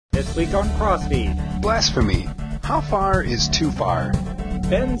This week on CrossFeed. Blasphemy. How far is too far?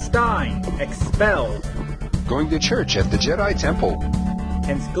 Ben Stein, Expelled. Going to church at the Jedi Temple.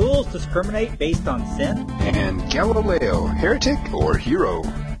 Can schools discriminate based on sin? And Galileo, heretic or hero?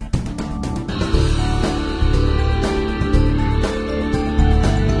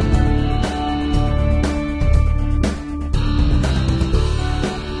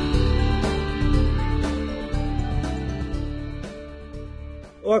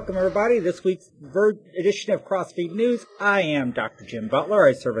 Welcome, everybody. This week's edition of CrossFeed News. I am Dr. Jim Butler.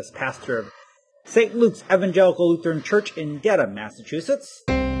 I serve as pastor of St. Luke's Evangelical Lutheran Church in Dedham, Massachusetts.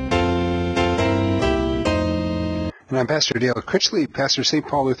 And I'm Pastor Dale Critchley, pastor of St.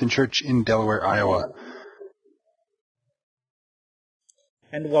 Paul Lutheran Church in Delaware, Iowa.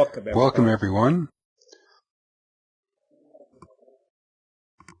 And welcome, everyone. Welcome, everyone.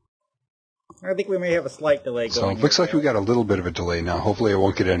 I think we may have a slight delay going. So it looks like we got a little bit of a delay now. Hopefully it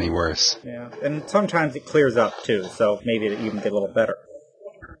won't get any worse. Yeah, and sometimes it clears up, too, so maybe it even get a little better.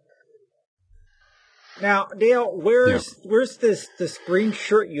 Now, Dale, where's this green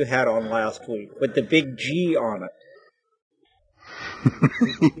shirt you had on last week with the big G on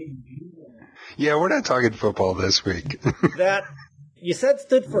it? Yeah, we're not talking football this week. That, you said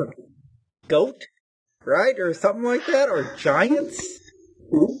stood for goat, right? Or something like that? Or giants?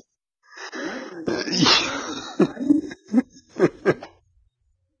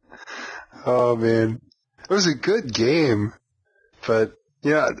 Oh, man. It was a good game. But,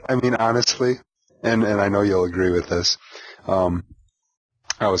 yeah, I mean, honestly, and I know you'll agree with this, I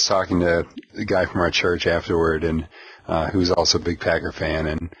was talking to a guy from our church afterward, and who's also a big Packer fan,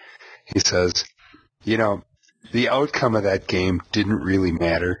 and he says, you know, the outcome of that game didn't really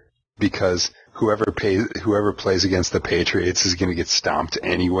matter because whoever plays against the Patriots is going to get stomped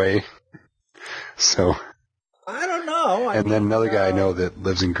anyway. So, I don't know. And then another guy I know that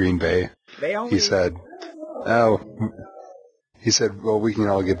lives in Green Bay, he said, well, we can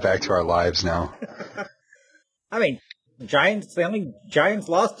all get back to our lives now. I mean, Giants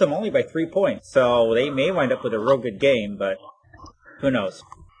lost them only by 3 points, so they may wind up with a real good game, but who knows?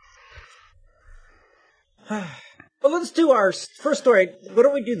 Well, let's do our first story. What do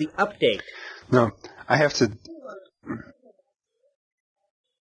we do, the update? No, I have to...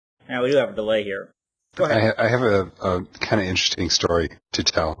 Now, we do have a delay here. Go ahead. I have a kind of interesting story to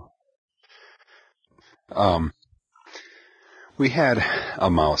tell. We had a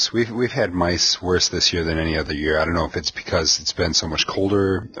mouse. We've had mice worse this year than any other year. I don't know if it's because it's been so much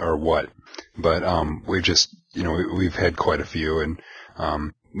colder or what, but we've just, we've had quite a few, and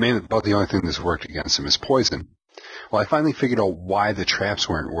mainly about the only thing that's worked against them is poison. Well, I finally figured out why the traps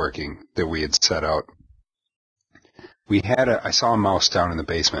weren't working that we had set out. I saw a mouse down in the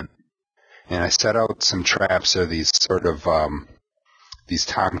basement, and I set out some traps. They're these sort of these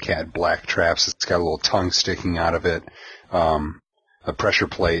tomcat black traps. It's got a little tongue sticking out of it, a pressure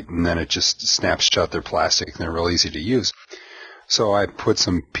plate, and then it just snaps shut. They're plastic, and they're real easy to use. So I put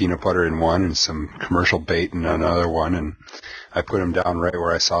some peanut butter in one and some commercial bait in another one, and I put them down right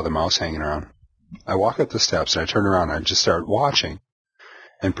where I saw the mouse hanging around. I walk up the steps, and I turn around, and I just start watching.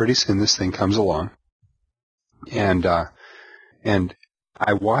 And pretty soon this thing comes along, and I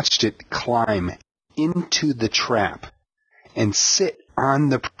watched it climb into the trap and sit on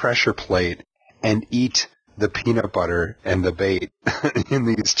the pressure plate and eat the peanut butter and the bait in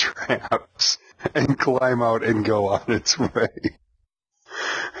these traps and climb out and go on its way.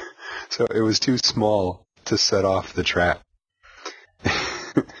 So it was too small to set off the trap.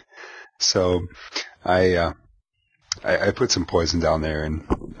 So I put some poison down there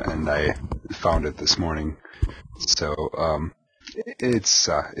and I found it this morning. So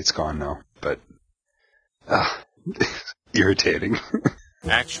it's gone now, but irritating.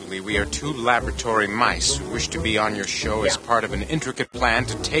 Actually, we are two laboratory mice who wish to be on your show as part of an intricate plan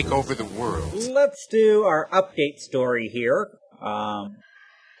to take over the world. Let's do our update story here.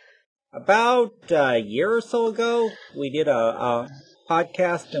 About a year or so ago, we did a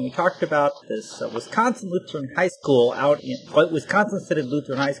podcast, and we talked about this Wisconsin Lutheran High School Wisconsin Synod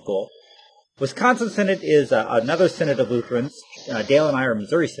Lutheran High School. Wisconsin Synod is another synod of Lutherans. Dale and I are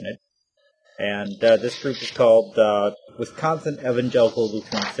Missouri Synod. And this group is called Wisconsin Evangelical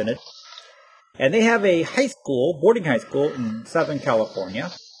Lutheran Synod. And they have a boarding high school in Southern California.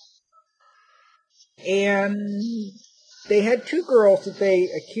 And they had two girls that they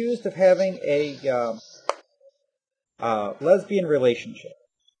accused of having a lesbian relationship.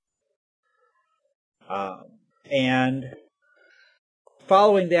 And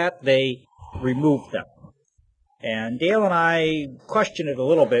following that, they removed them. And Dale and I questioned it a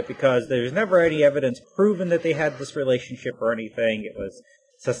little bit because there's never any evidence proven that they had this relationship or anything. It was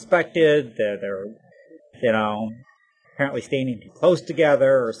suspected that they're, apparently staying too close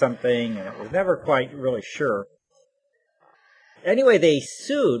together or something, and it was never quite really sure. Anyway, they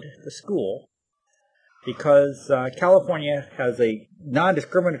sued the school because California has a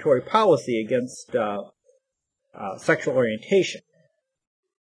non-discriminatory policy against sexual orientation.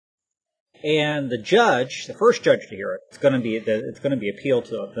 And the judge, the first judge to hear it, it's going to be appealed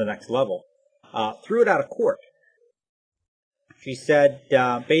to the next level, threw it out of court. She said,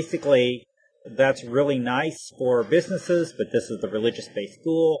 basically, that's really nice for businesses, but this is a religious-based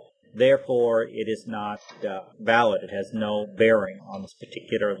school. Therefore, it is not valid. It has no bearing on this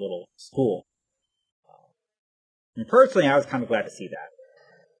particular little school. And personally, I was kind of glad to see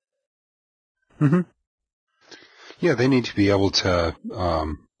that. Mm-hmm. Yeah, they need to be able to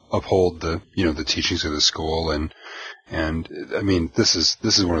uphold the teachings of the school, and I mean, this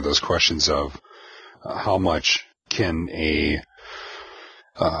is one of those questions of how much can a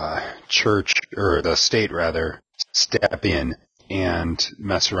church, or the state rather, step in and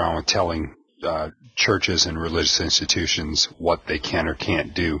mess around with telling churches and religious institutions what they can or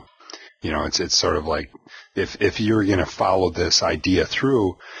can't do. It's sort of like if you were going to follow this idea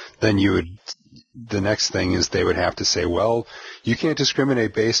through, then the next thing is they would have to say, well, you can't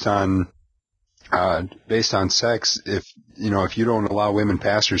discriminate based on sex. If you don't allow women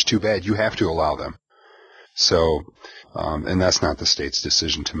pastors, too bad. You have to allow them. So, and that's not the state's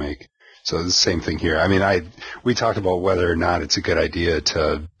decision to make. So it's the same thing here. I mean, we talked about whether or not it's a good idea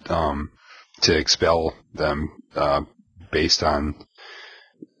to expel them, based on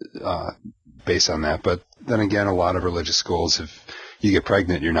that. But then again, a lot of religious schools, if you get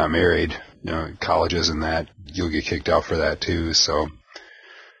pregnant, you're not married, colleges and that, you'll get kicked out for that too. So,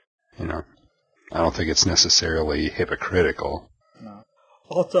 I don't think it's necessarily hypocritical. No.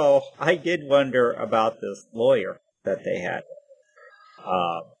 Also, I did wonder about this lawyer that they had.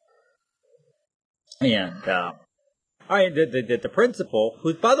 The principal,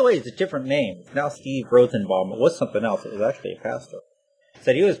 who, by the way, is a different name. It's now Steve Rosenbaum. It was something else. It was actually a pastor.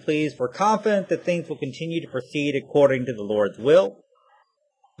 Said he was pleased. We're confident that things will continue to proceed according to the Lord's will.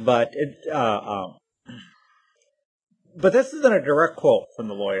 But this isn't a direct quote from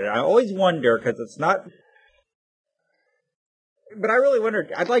the lawyer. I always wonder, because it's not... But I really wonder,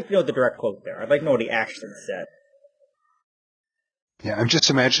 I'd like to know the direct quote there. I'd like to know what he actually said. Yeah, I'm just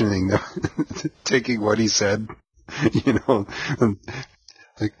imagining them taking what he said,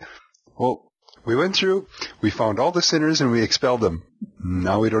 like, well, we went through, we found all the sinners and we expelled them.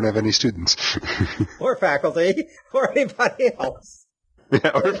 Now we don't have any students. Or faculty, or anybody else.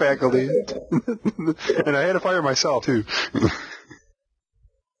 Yeah, or faculty. And I had to fire myself, too.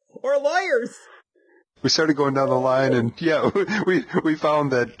 Or lawyers. We started going down the line, and yeah, we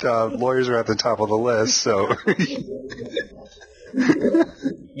found that lawyers are at the top of the list, so...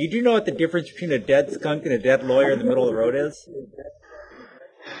 You do know what the difference between a dead skunk and a dead lawyer in the middle of the road is?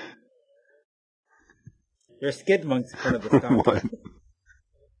 There's skid marks in front of the skunk. What?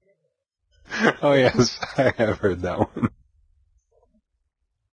 Oh, yes, I have heard that one.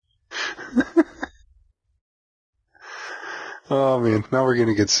 Oh, man, now we're going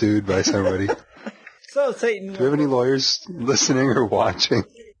to get sued by somebody. So, Satan... Do we have any lawyers listening or watching?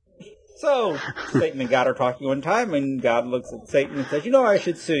 So, Satan and God are talking one time, and God looks at Satan and says, I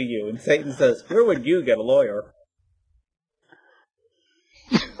should sue you. And Satan says, where would you get a lawyer?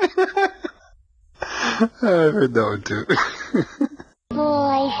 I've heard that one, too.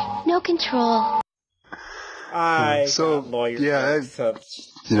 Boy, no control. Lawyers. Yeah,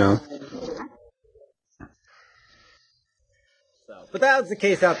 But that was the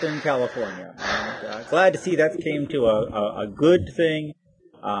case out there in California. And, glad to see that came to a good thing.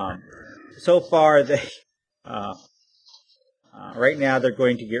 So far, they right now they're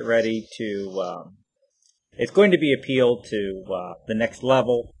going to get ready to. It's going to be appealed to the next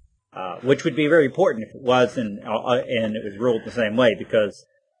level, which would be very important if it was, and it was ruled the same way, because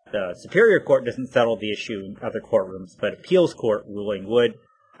the Superior Court doesn't settle the issue in other courtrooms, but appeals court ruling would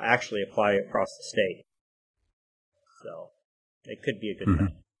actually apply across the state. So it could be a good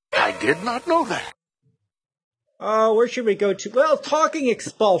thing. I did not know that. Where should we go to? Well, talking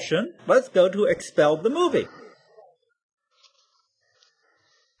expulsion, let's go to Expelled the movie.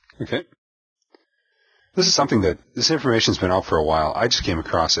 Okay. This information's been out for a while. I just came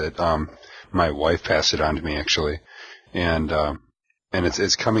across it. My wife passed it on to me, actually. And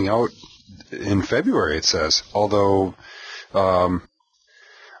it's coming out in February, it says. Although,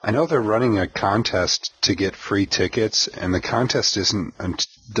 I know they're running a contest to get free tickets, and the contest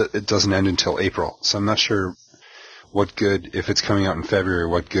it doesn't end until April. So I'm not sure what good, if it's coming out in February,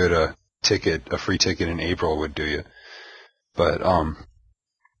 what good a free ticket in April would do you. But,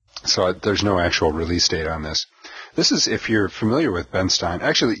 So there's no actual release date on this. This is, if you're familiar with Ben Stein.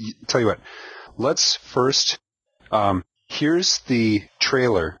 Actually, tell you what, let's first, here's the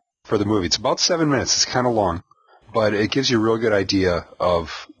trailer for the movie. It's about 7 minutes. It's kind of long, but it gives you a real good idea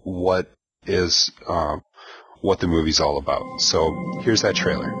of what the movie's all about. So here's that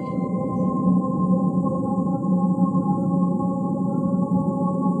trailer.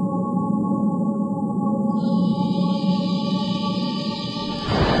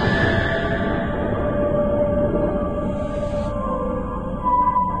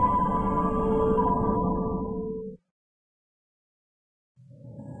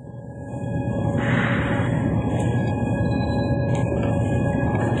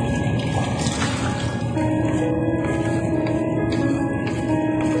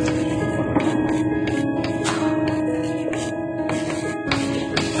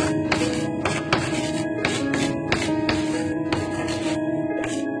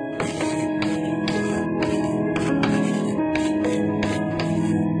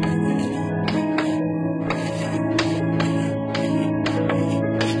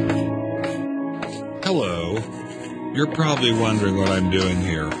 You're probably wondering what I'm doing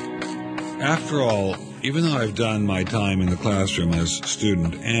here. After all, even though I've done my time in the classroom as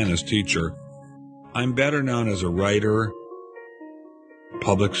student and as teacher, I'm better known as a writer,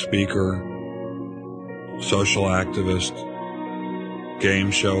 public speaker, social activist,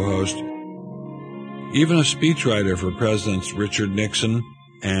 game show host, even a speechwriter for Presidents Richard Nixon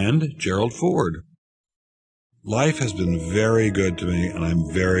and Gerald Ford. Life has been very good to me, and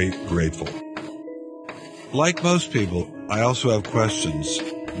I'm very grateful. Like most people, I also have questions,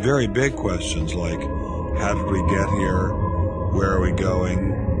 very big questions like, how did we get here? Where are we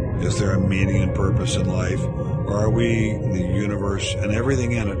going? Is there a meaning and purpose in life? Or are we, the universe, and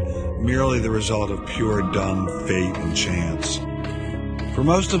everything in it, merely the result of pure dumb fate and chance? For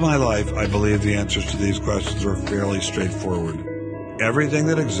most of my life, I believe the answers to these questions are fairly straightforward. Everything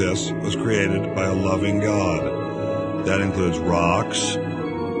that exists was created by a loving God. That includes rocks,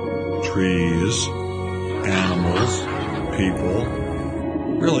 trees, animals, people,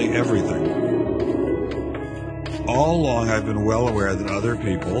 really everything. All along I've been well aware that other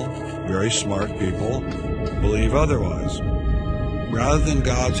people, very smart people, believe otherwise. Rather than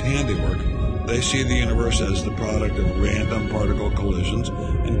God's handiwork, they see the universe as the product of random particle collisions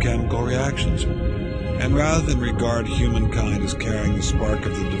and chemical reactions. And rather than regard humankind as carrying the spark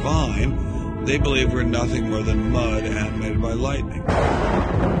of the divine, they believe we're nothing more than mud animated by lightning.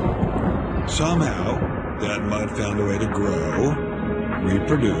 Somehow, that mud found a way to grow,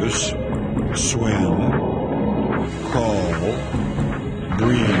 reproduce, swim, crawl,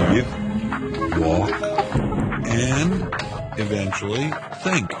 breathe, walk, and eventually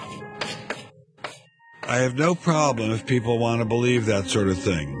think. I have no problem if people want to believe that sort of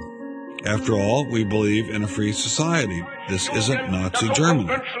thing. After all, we believe in a free society. This isn't Nazi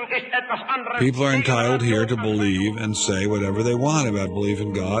Germany. People are entitled here to believe and say whatever they want about belief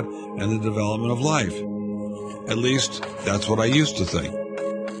in God and the development of life. At least, that's what I used to think.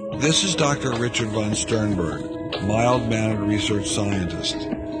 This is Dr. Richard von Sternberg, mild-mannered research scientist.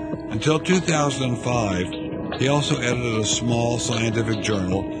 Until 2005, he also edited a small scientific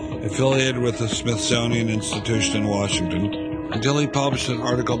journal affiliated with the Smithsonian Institution in Washington until he published an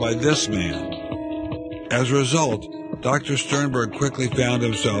article by this man. As a result, Dr. Sternberg quickly found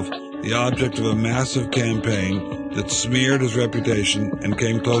himself the object of a massive campaign that smeared his reputation and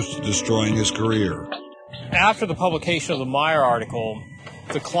came close to destroying his career. After the publication of the Meyer article,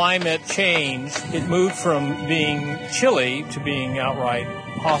 the climate changed. It moved from being chilly to being outright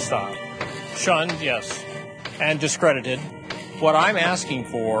hostile. Shunned, yes, and discredited. What I'm asking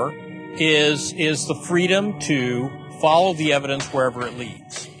for is the freedom to follow the evidence wherever it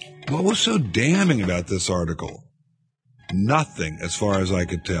leads. What was so damning about this article? Nothing, as far as I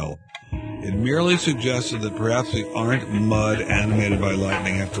could tell. It merely suggested that perhaps we aren't mud animated by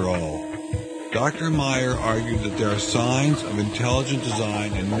lightning after all. Dr. Meyer argued that there are signs of intelligent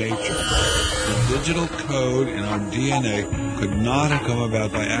design in nature. The digital code in our DNA could not have come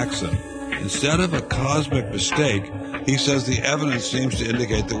about by accident. Instead of a cosmic mistake, he says the evidence seems to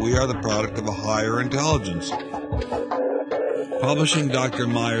indicate that we are the product of a higher intelligence. Publishing Dr.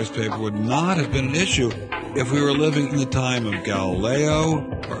 Meyer's paper would not have been an issue if we were living in the time of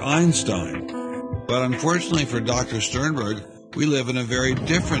Galileo or Einstein. But unfortunately for Dr. Sternberg, we live in a very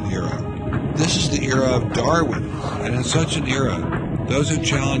different era. This is the era of Darwin, and in such an era, those who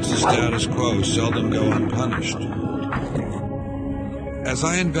challenge the status quo seldom go unpunished. As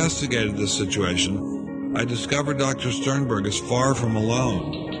I investigated this situation, I discovered Dr. Sternberg is far from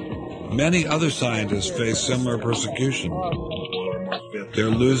alone. Many other scientists face similar persecution. They're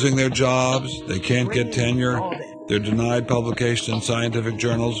losing their jobs, they can't get tenure, they're denied publication in scientific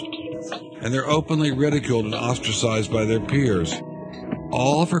journals, and they're openly ridiculed and ostracized by their peers,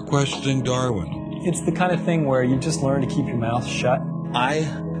 all for questioning Darwin. It's the kind of thing where you just learn to keep your mouth shut. I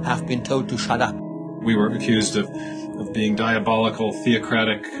have been told to shut up. We were accused of being diabolical,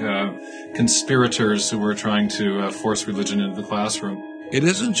 theocratic conspirators who were trying to force religion into the classroom. It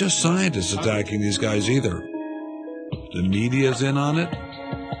isn't just scientists attacking these guys either. The media's in on it,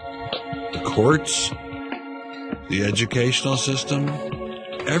 the courts, the educational system,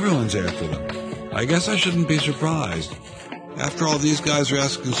 everyone's after them. I guess I shouldn't be surprised. After all, these guys are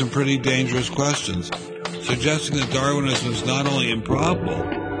asking some pretty dangerous questions, suggesting that Darwinism is not only improbable,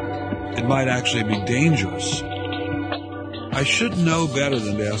 it might actually be dangerous. I should know better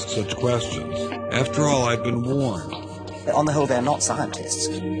than to ask such questions. After all, I've been warned. On the whole, they're not scientists.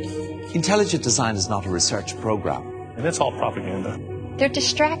 Intelligent design is not a research program. And it's all propaganda. They're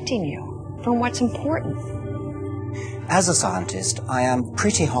distracting you from what's important. As a scientist, I am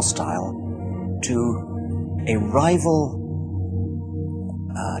pretty hostile to a rival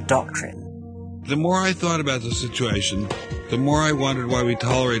doctrine. The more I thought about the situation, the more I wondered why we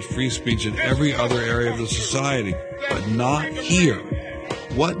tolerate free speech in every other area of the society, but not here.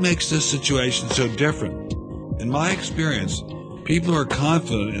 What makes this situation so different? In my experience, people who are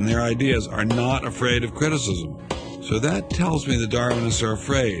confident in their ideas are not afraid of criticism. So that tells me the Darwinists are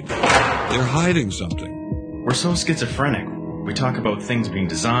afraid. They're hiding something. We're so schizophrenic. We talk about things being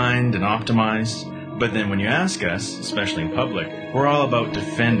designed and optimized, but then when you ask us, especially in public, we're all about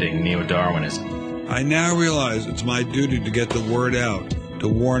defending neo-Darwinism. I now realize it's my duty to get the word out, to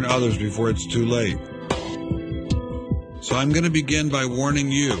warn others before it's too late. So I'm going to begin by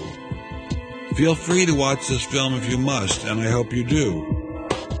warning you. Feel free to watch this film if you must, and I hope you do.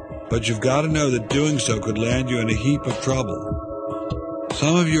 But you've got to know that doing so could land you in a heap of trouble.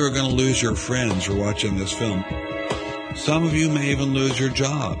 Some of you are going to lose your friends for watching this film. Some of you may even lose your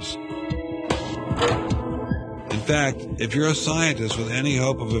jobs. In fact, if you're a scientist with any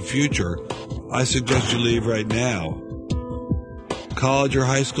hope of a future, I suggest you leave right now. College or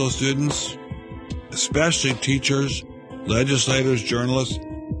high school students, especially teachers, legislators, journalists,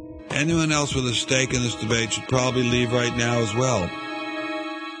 anyone else with a stake in this debate should probably leave right now as well.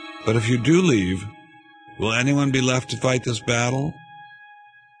 But if you do leave, will anyone be left to fight this battle?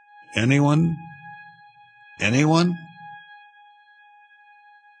 Anyone? Anyone?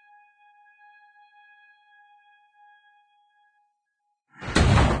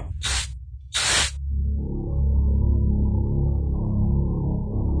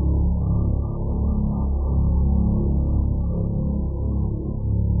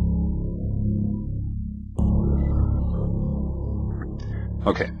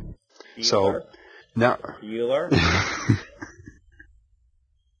 Okay. So now, Bueller?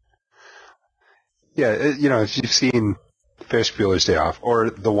 yeah, if you've seen Ferris Bueller's Day Off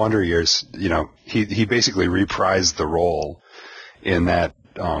or The Wonder Years, he basically reprised the role in that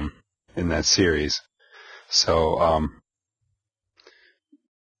series. So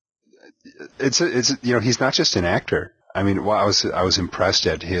it's he's not just an actor. I mean, I was impressed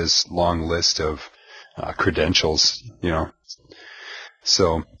at his long list of credentials.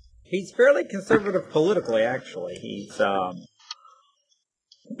 So. He's fairly conservative politically, actually. He might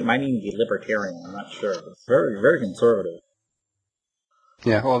even be libertarian, I'm not sure. But very, very conservative.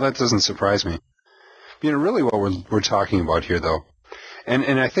 Yeah, well, that doesn't surprise me. Really what we're talking about here, though,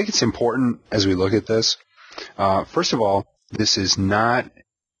 and I think it's important as we look at this, first of all, this is not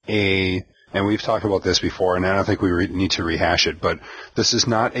and we've talked about this before, and I don't think we need to rehash it, but this is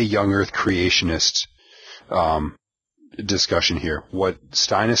not a young earth creationist discussion here. What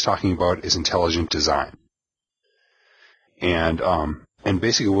Stein is talking about is intelligent design. And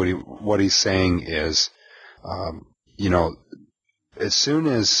basically what he's saying is, as soon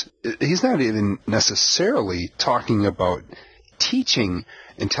as, he's not even necessarily talking about teaching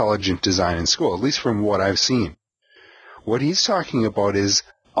intelligent design in school, at least from what I've seen. What he's talking about is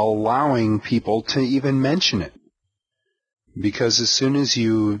allowing people to even mention it. Because as soon as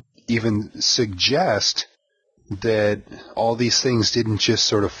you even suggest that all these things didn't just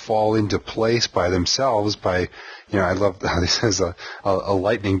sort of fall into place by themselves by, I love how this has a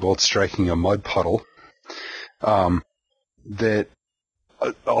lightning bolt striking a mud puddle, that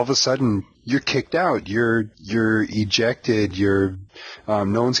all of a sudden you're kicked out, you're ejected, no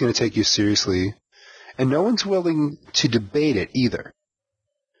one's going to take you seriously, and no one's willing to debate it either.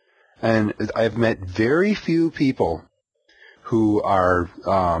 And I've met very few people who are,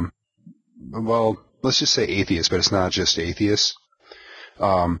 let's just say atheists, but it's not just atheists,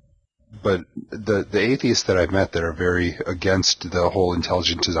 but the atheists that I've met that are very against the whole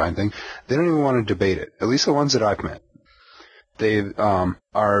intelligent design thing, they don't even want to debate it. At least the ones that I've met. They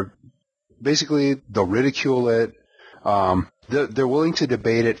are basically, they'll ridicule it. They're willing to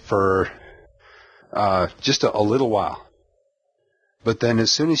debate it for just a little while. But then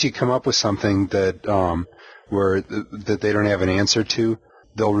as soon as you come up with something that that they don't have an answer to,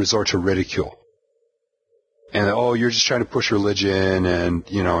 they'll resort to ridicule. And, oh, you're just trying to push religion and,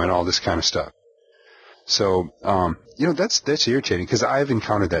 and all this kind of stuff. So, that's irritating because I've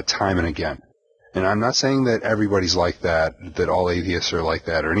encountered that time and again. And I'm not saying that everybody's like that all atheists are like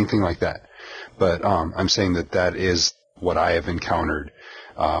that or anything like that. But, I'm saying that is what I have encountered,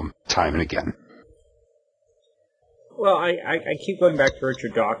 time and again. Well, I keep going back to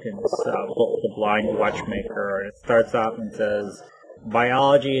Richard Dawkins' book, The Blind Watchmaker, and it starts off and says,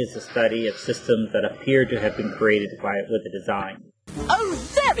 biology is the study of systems that appear to have been created with a design. Oh,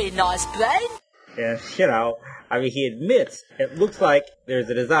 very nice, Blaine. And, he admits it looks like there's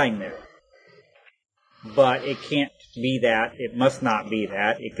a design there. But it can't be that. It must not be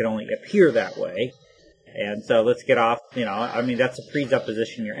that. It can only appear that way. And so let's get off, that's a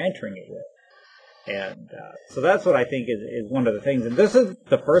presupposition you're entering it with. And so that's what I think is one of the things. And this is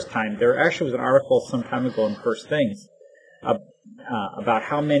the first time. There actually was an article some time ago in First Things about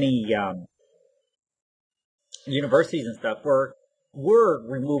how many universities and stuff were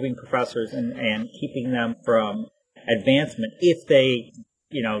removing professors and keeping them from advancement if they,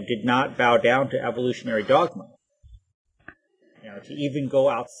 did not bow down to evolutionary dogma. To even go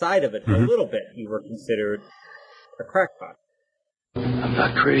outside of it a little bit, you were considered a crackpot. I'm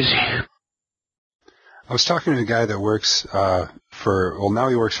not crazy. I was talking to a guy that works now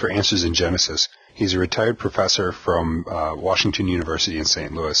he works for Answers in Genesis. He's a retired professor from Washington University in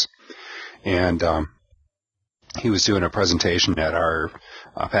St. Louis. And he was doing a presentation at our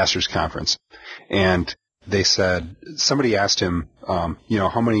pastor's conference. And they said, somebody asked him,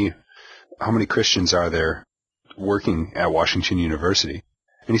 how many Christians are there working at Washington University?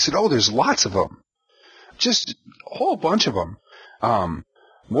 And he said, oh, there's lots of them. Just a whole bunch of them.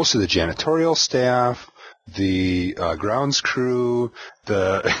 Most of the janitorial staff, the grounds crew,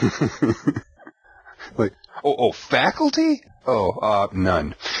 the faculty?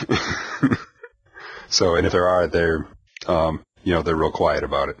 None. So, and if there are, they're real quiet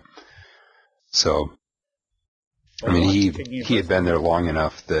about it. So, he had been there long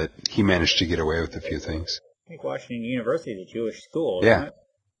enough that he managed to get away with a few things. I think Washington University is a Jewish school, yeah. Isn't it?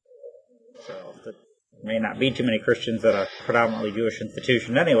 So, there may not be too many Christians at a predominantly Jewish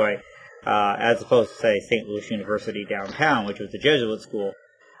institution anyway, as opposed to, say, St. Louis University downtown, which was a Jesuit school.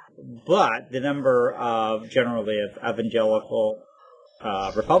 But the number of, generally, of evangelical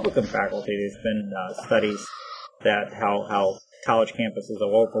Republican faculty, there's been studies that how college campuses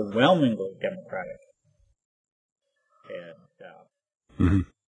are overwhelmingly Democratic. And,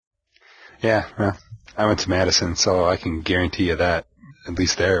 Yeah, well, I went to Madison, so I can guarantee you that. At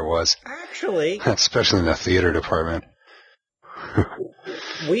least there it was. Actually, especially in the theater department.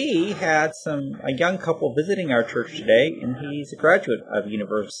 We had a young couple visiting our church today, and he's a graduate of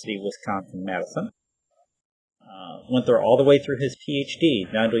University of Wisconsin-Madison. Went there all the way through his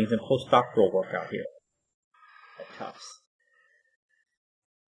PhD, now doing some postdoctoral work out here at Tufts.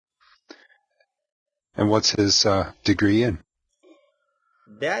 And what's his degree in?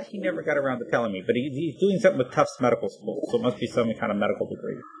 That he never got around to telling me, but he's doing something with Tufts Medical School, so it must be some kind of medical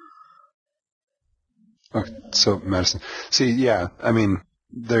degree. Okay, so medicine. See, yeah,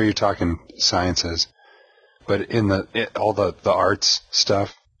 there you're talking sciences, but in all the arts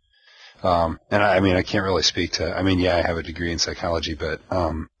stuff, and I can't really speak to. I have a degree in psychology, but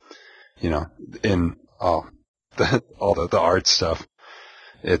in all the art stuff,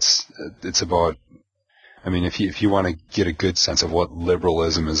 it's about. If you want to get a good sense of what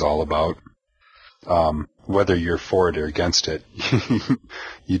liberalism is all about, whether you're for it or against it,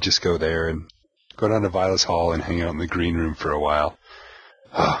 you just go there and go down to Vilas Hall and hang out in the green room for a while.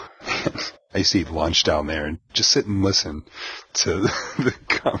 Oh, man. I used to eat lunch down there and just sit and listen to the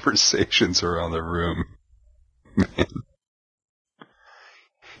conversations around the room. Man.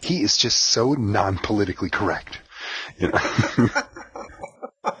 He is just so non-politically correct.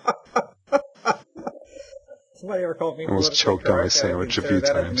 Somebody ever called me almost choked on my sandwich a few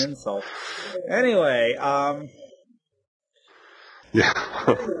times. As an insult. Anyway, yeah.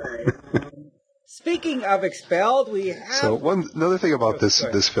 Speaking of Expelled, we have... So another thing about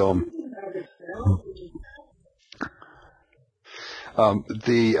this film,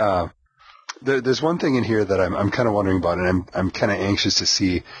 There's one thing in here that I'm kind of wondering about, and I'm kind of anxious to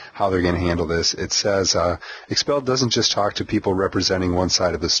see how they're going to handle this. It says, Expelled doesn't just talk to people representing one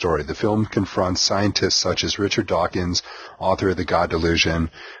side of the story. The film confronts scientists such as Richard Dawkins, author of The God Delusion,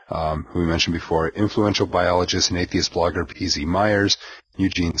 who we mentioned before, influential biologist and atheist blogger P.Z. Myers,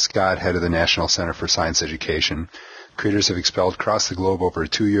 Eugene Scott, head of the National Center for Science Education. Creators of Expelled crossed the globe over a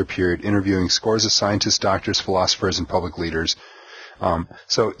 2-year period, interviewing scores of scientists, doctors, philosophers, and public leaders.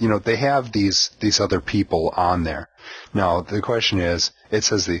 So, they have these other people on there. Now, the question is, it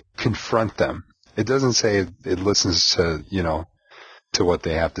says they confront them. It doesn't say it listens to, to what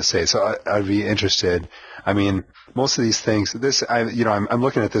they have to say. So I'd be interested. I mean, most of these things, I'm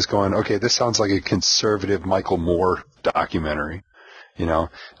looking at this going, okay, this sounds like a conservative Michael Moore documentary, and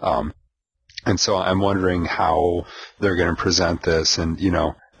so I'm wondering how they're going to present this and,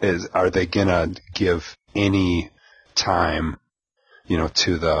 are they going to give any time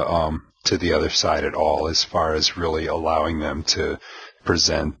to the other side at all, as far as really allowing them to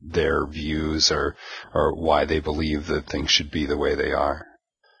present their views or why they believe that things should be the way they are.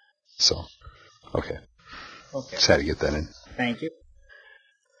 So, okay. Just had to get that in. Thank you.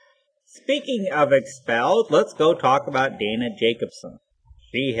 Speaking of Expelled, let's go talk about Dana Jacobson.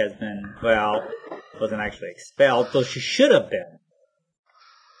 She has been, wasn't actually expelled, though she should have been.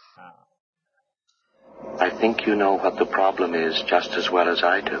 I think you know what the problem is just as well as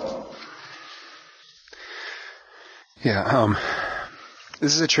I do. Yeah,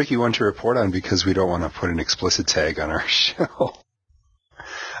 this is a tricky one to report on because we don't want to put an explicit tag on our show.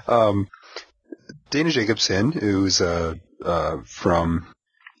 Dana Jacobson, who's from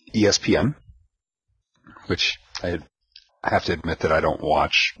ESPN, which I have to admit that I don't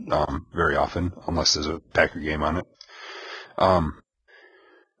watch very often unless there's a Packer game on it.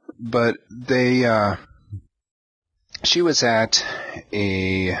 But she was at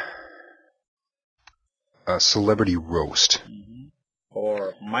a celebrity roast. Mm-hmm.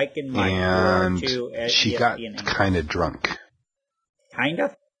 Or Mike and Mike. And she got kind of drunk. Kind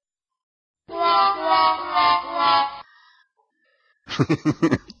of?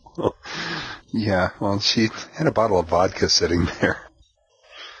 Yeah, well, she had a bottle of vodka sitting there.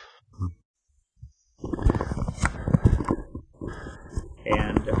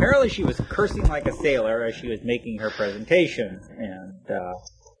 And apparently she was cursing like a sailor as she was making her presentation. And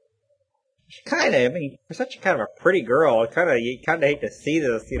she kind of, for such a kind of a pretty girl, you kind of hate to see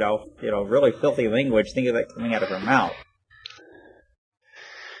this, really filthy language, think of that coming out of her mouth.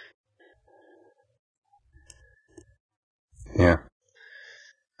 Yeah.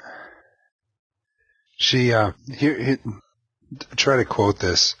 She, here, try to quote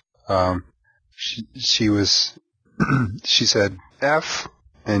this. She was, she said, F,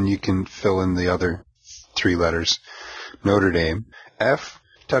 and you can fill in the other 3 letters, Notre Dame, F,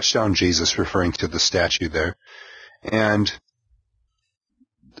 touchdown Jesus, referring to the statue there, and,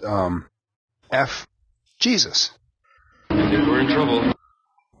 F, Jesus. We're in trouble.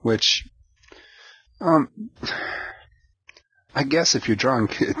 Which, I guess if you're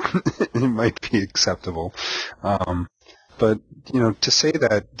drunk, it might be acceptable. But, to say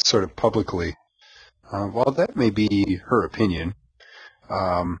that sort of publicly, while that may be her opinion,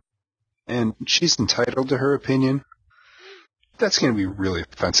 and she's entitled to her opinion, that's going to be really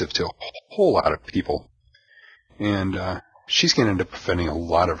offensive to a whole lot of people. And she's going to end up offending a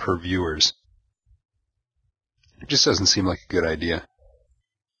lot of her viewers. It just doesn't seem like a good idea.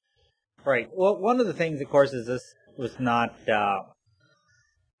 Right. Well, one of the things, of course, is this was not,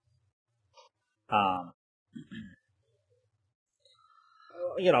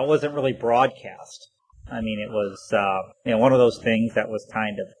 it wasn't really broadcast. It was, one of those things that was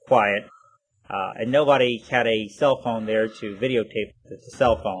kind of quiet, and nobody had a cell phone there to videotape the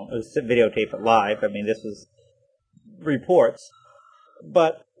cell phone. It was to videotape it live. This was reports.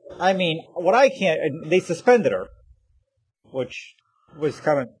 But, they suspended her, which was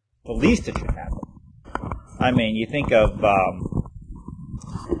kind of the least that should happen. You think of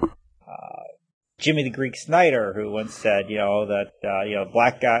Jimmy the Greek Snyder, who once said, that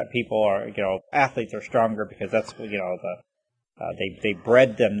black people are, athletes are stronger because that's, they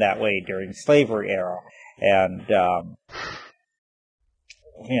bred them that way during slavery era, and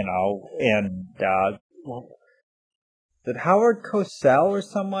did Howard Cosell or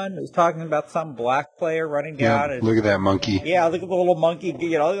someone was talking about some black player running down? Yeah, look at that monkey. Yeah, look at the little monkey. Look at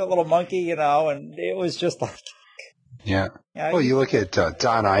the little monkey. And it was just like. Yeah. Well, you look at Don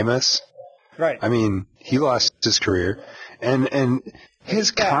Imus. Right. He lost his career, and his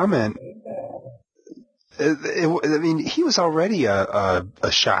comment. He was already a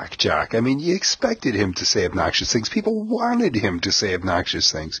shock jock. You expected him to say obnoxious things. People wanted him to say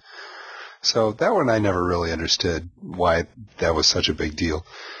obnoxious things. So that one I never really understood why that was such a big deal.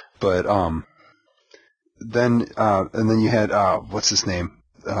 But then you had what's his name?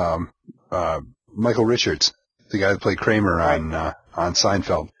 Michael Richards, the guy that played Kramer on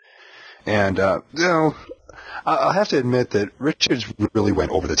Seinfeld. And I'll have to admit that Richards really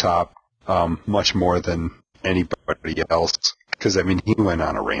went over the top much more than anybody else. Because I mean, he went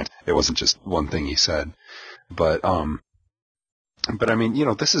on a rant. It wasn't just one thing he said. But I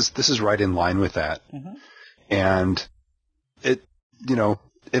mean, this is right in line with that. Mm-hmm. And it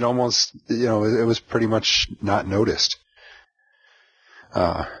almost, it was pretty much not noticed.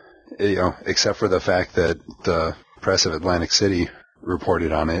 Except for the fact that the press of Atlantic City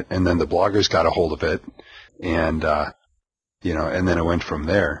reported on it, and then the bloggers got a hold of it, and and then it went from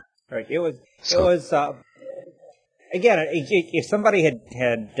there. Right. It was again, if somebody had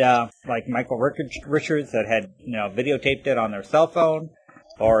like Michael Richards that had videotaped it on their cell phone,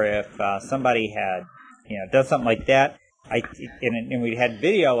 or if somebody had done something like that, and we had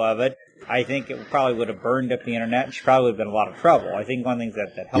video of it, I think it probably would have burned up the internet, and she probably would have been in a lot of trouble. I think one of the things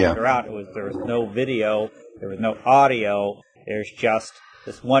that helped her out was there was no video, there was no audio, there's just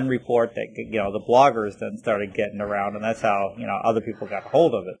this one report that the bloggers then started getting around, and that's how other people got a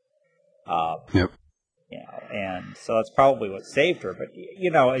hold of it. Yep. And so that's probably what saved her. But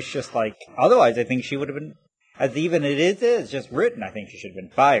it's just like otherwise, I think she would have been, as even it is just written. I think she should have been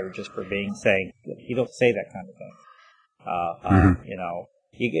fired just for saying you don't say that kind of thing.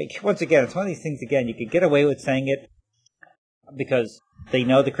 Once again, it's one of these things. Again, you could get away with saying it because they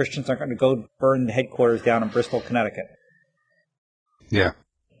know the Christians aren't going to go burn the headquarters down in Bristol, Connecticut. Yeah.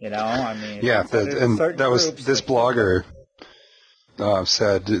 I mean. Yeah, that was this blogger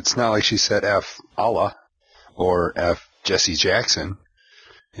said it's not like she said F Allah or F Jesse Jackson,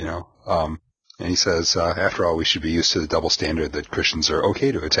 and he says after all we should be used to the double standard that Christians are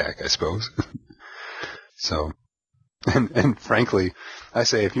okay to attack, I suppose. So. And frankly, I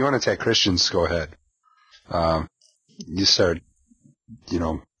say if you want to attack Christians, go ahead. You start,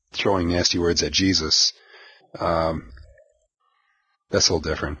 throwing nasty words at Jesus. That's a little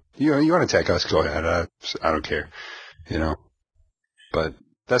different. You want to attack us, go ahead. I don't care. But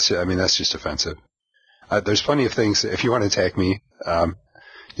that's just offensive. There's plenty of things. If you want to attack me,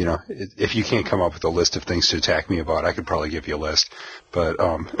 if you can't come up with a list of things to attack me about, I could probably give you a list. But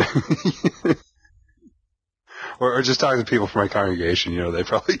Or just talking to people from my congregation, they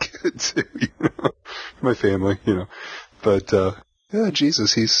probably could too, my family, But,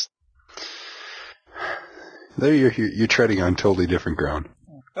 Jesus, there you're treading on totally different ground.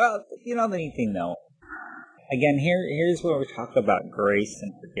 Well, the neat thing though, again, here's where we talk about grace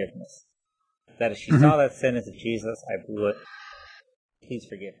and forgiveness. That if she saw that sin as a Jesus, I would, please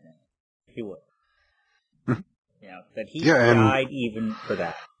forgive me. He would. That he died even for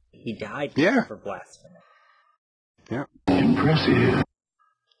that. He died for blasphemy. Yeah. Impressive.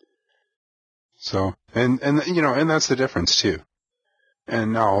 So, and that's the difference too.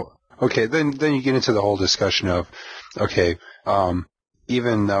 And now, okay, then you get into the whole discussion of, okay,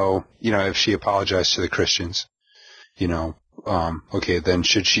 even though, if she apologized to the Christians, okay, then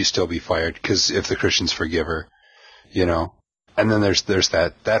should she still be fired? Because if the Christians forgive her, and then there's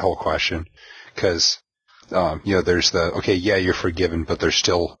that whole question, because, there's okay, yeah, you're forgiven, but there's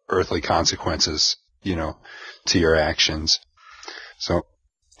still earthly consequences, to your actions. So,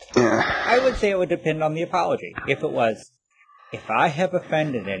 I would say it would depend on the apology. If it was, if I have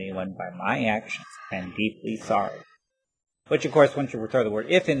offended anyone by my actions, I'm deeply sorry. Which, of course, once you throw the word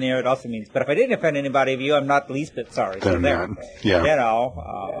if in there, it also means, but if I didn't offend anybody of you, I'm not the least bit sorry. So there, but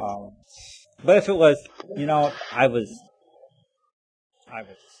if it was, I was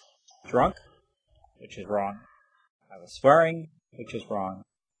drunk, which is wrong. I was swearing, which is wrong.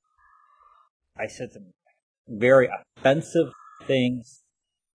 I said some very offensive things,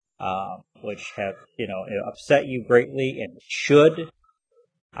 which have, upset you greatly and should.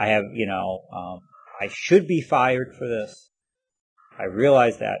 I have, I should be fired for this. I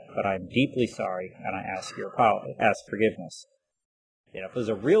realize that, but I'm deeply sorry, and I ask forgiveness. If it was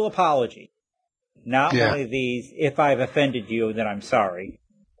a real apology, not one of these, if I've offended you, then I'm sorry,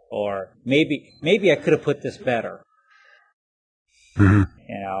 or maybe I could have put this better. Mm-hmm.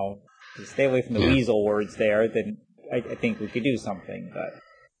 To stay away from the weasel words there, then I think we could do something, but...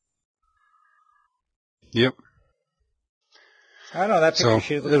 Yep. I don't know, that picture,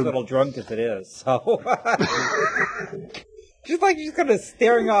 she looks a little drunk as it is, so... she's kind of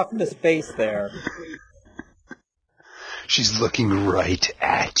staring off into space there. She's looking right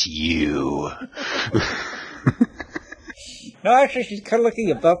at you. No, actually, she's kind of looking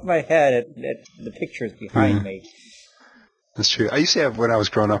above my head at the pictures behind me. That's true. I used to have, when I was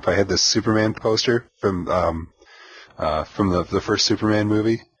growing up, I had this Superman poster from the first Superman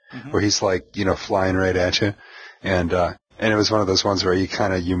movie, where he's like, flying right at you. And it was one of those ones where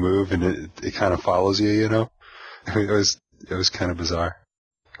you move and it kind of follows you, I mean, it was kind of bizarre.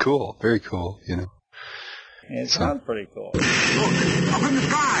 Cool. Very cool, It sounds pretty cool. Look, up in the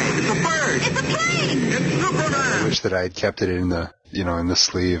sky! It's a bird! It's a plane! It's Superman! I wish that I had kept it in the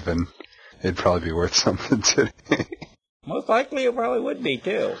sleeve, and it'd probably be worth something today. Most likely it probably would be,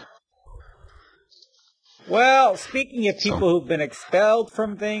 too. Well, speaking of people who've been expelled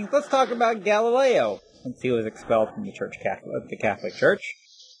from things, let's talk about Galileo, since he was expelled from the Catholic Church,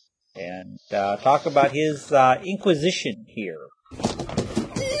 and talk about his Inquisition here.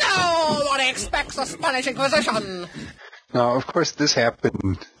 No one expects a Spanish Inquisition! Now, of course, this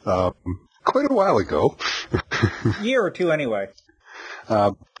happened quite a while ago. Year or two, anyway.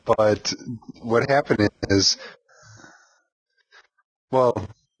 But what happened is, well,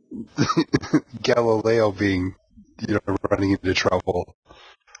 Galileo being, running into trouble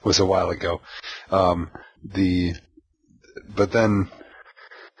was a while ago. But then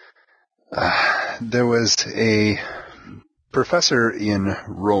there was a professor in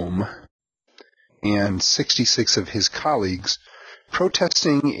Rome and 66 of his colleagues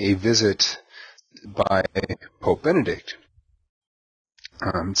protesting a visit by Pope Benedict.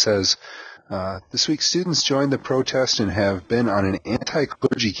 It says, this week students joined the protest and have been on an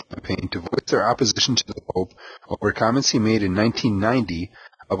anti-clergy campaign to voice their opposition to the Pope over comments he made in 1990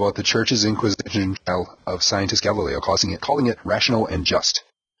 about the Church's Inquisition trial of scientist Galileo, calling it rational and just.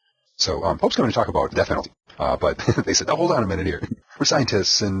 So, Pope's coming to talk about the death penalty. But they said, hold on a minute here. We're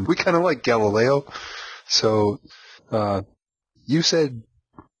scientists, and we kind of like Galileo. So, you said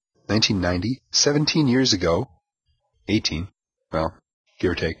 1990, 17 years ago, 18, well,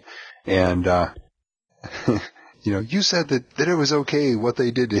 give or take, and, you said that it was okay what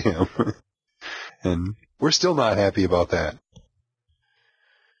they did to him. And we're still not happy about that.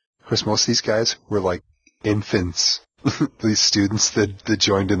 Of course, most of these guys were like infants. These students that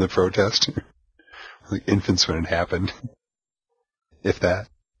joined in the protest. Like infants when it happened. If that.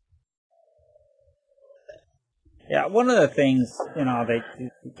 Yeah, one of the things, they,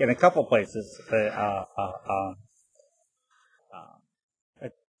 in a couple places,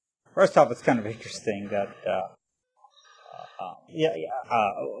 first off, it's kind of interesting that,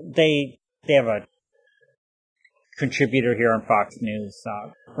 they have a contributor here on Fox News,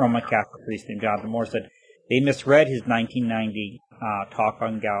 Roman Catholic priest named Jonathan Moore, said they misread his 1990 talk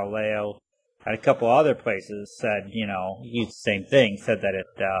on Galileo. At a couple other places said, used the same thing, said that it,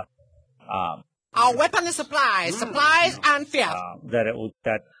 our weapon is supplies and fear.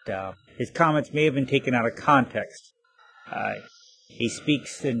 That his comments may have been taken out of context. He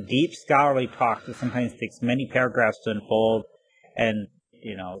speaks in deep scholarly talk that sometimes takes many paragraphs to unfold, and,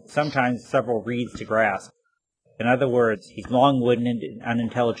 sometimes several reads to grasp. In other words, he's long-winded and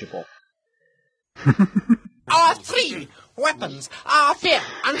unintelligible. Our three weapons are fear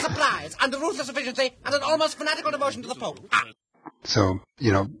and supplies and ruthless efficiency and an almost fanatical devotion to the Pope. So,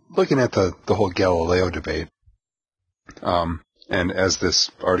 looking at the whole Galileo debate, and as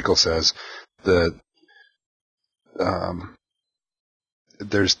this article says,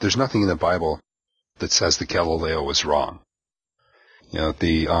 there's nothing in the Bible that says that Galileo was wrong.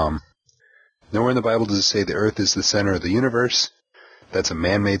 Nowhere in the Bible does it say the earth is the center of the universe. That's a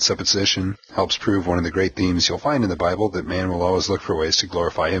man-made supposition, helps prove one of the great themes you'll find in the Bible, that man will always look for ways to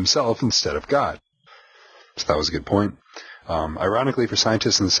glorify himself instead of God. So that was a good point. Ironically, for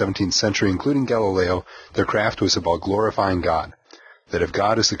scientists in the 17th century, including Galileo, their craft was about glorifying God. That if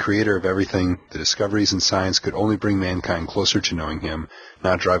God is the creator of everything, the discoveries in science could only bring mankind closer to knowing him,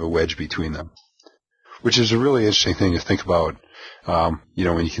 not drive a wedge between them. Which is a really interesting thing to think about, when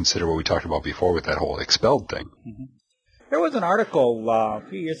you consider what we talked about before with that whole expelled thing. Mm-hmm. There was an article a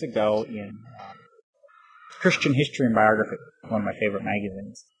few years ago in Christian History and Biography, one of my favorite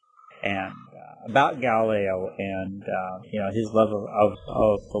magazines, and about Galileo and his love of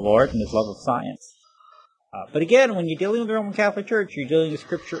the Lord and his love of science. But again, when you're dealing with the Roman Catholic Church, you're dealing with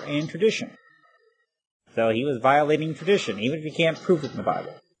Scripture and tradition. So he was violating tradition, even if you can't prove it in the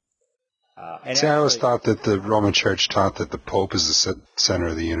Bible. I always thought that the Roman Church taught that the Pope is the center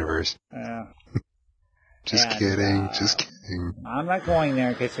of the universe. Just kidding. I'm not going there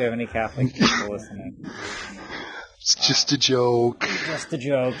in case you have any Catholic people listening. It's just a joke. Just a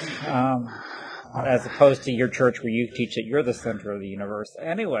joke. As opposed to your church where you teach that you're the center of the universe.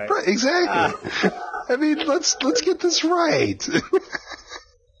 Anyway. Right, exactly. I mean, let's get this right.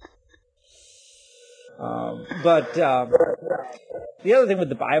 But the other thing with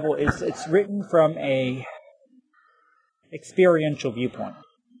the Bible is it's written from experiential viewpoint.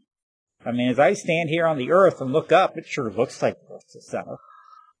 I mean, as I stand here on the Earth and look up, it sure looks like the Earth's the center.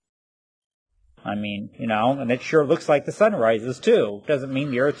 I mean, and it sure looks like the sun rises, too. Doesn't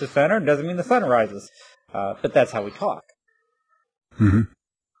mean the Earth's the center, and doesn't mean the sun rises. But that's how we talk. Mm-hmm.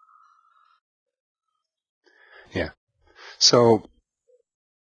 Yeah. So,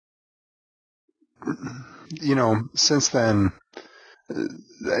 since then,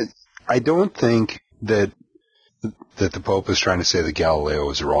 I don't think that the Pope is trying to say that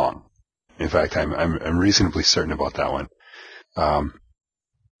Galileo is wrong. In fact, I'm reasonably certain about that one.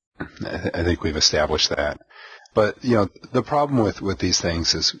 I think we've established that. But, the problem with these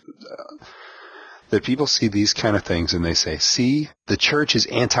things is that people see these kind of things and they say, see, the church is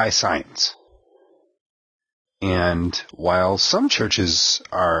anti-science. And while some churches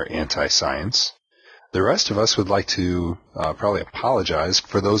are anti-science, the rest of us would like to probably apologize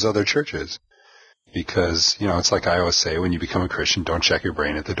for those other churches. Because, it's like I always say, when you become a Christian, don't check your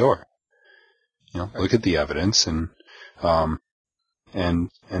brain at the door. Look at the evidence and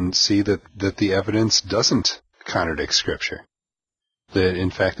see that the evidence doesn't contradict Scripture. That,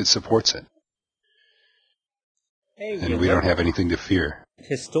 in fact, it supports it. Hey, and we don't have anything to fear.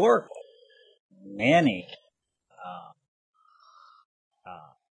 Historically, many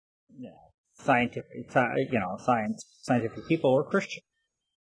scientific people were Christian.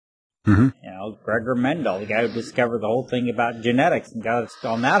 Mm-hmm. Gregor Mendel, the guy who discovered the whole thing about genetics and got us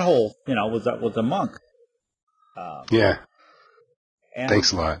on that whole, was a monk. Yeah.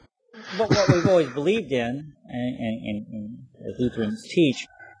 Thanks a lot. But what we've always believed in, and as Lutherans teach,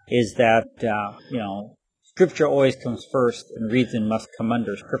 is that, Scripture always comes first and reason must come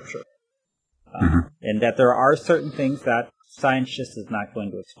under Scripture. And that there are certain things that science just is not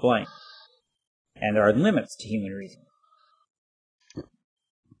going to explain. And there are limits to human reason.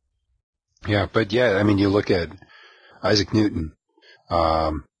 Yeah, but you look at Isaac Newton,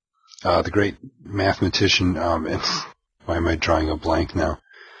 the great mathematician, and why am I drawing a blank now?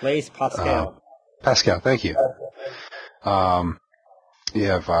 Blaise Pascal. Pascal, thank you. You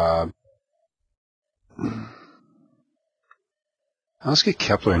have, I always get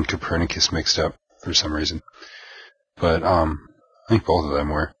Kepler and Copernicus mixed up for some reason. But, I think both of them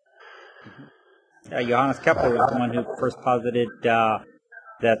were. Johannes Kepler was the one who first posited,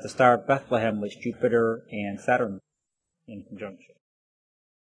 that the star of Bethlehem was Jupiter and Saturn in conjunction.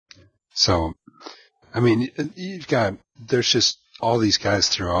 So, there's just all these guys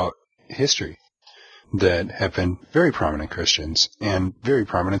throughout history that have been very prominent Christians and very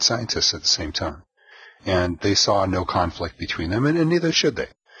prominent scientists at the same time. And they saw no conflict between them, and neither should they.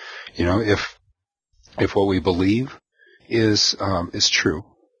 If what we believe is true,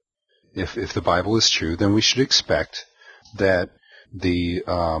 if the Bible is true, then we should expect that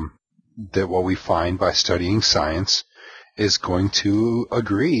that what we find by studying science is going to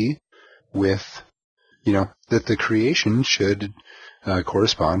agree with, that the creation should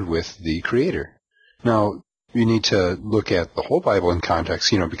correspond with the Creator. Now, you need to look at the whole Bible in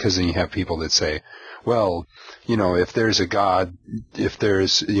context, because then you have people that say, well, if there's a God, if there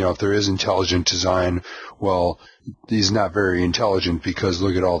is intelligent design, well, he's not very intelligent because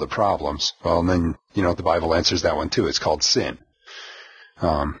look at all the problems. Well, and then, the Bible answers that one too. It's called sin.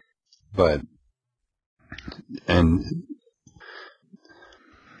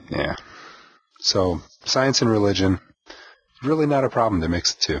 So science and religion, really not a problem to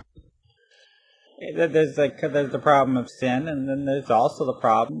mix the two. There's the problem of sin, and then there's also the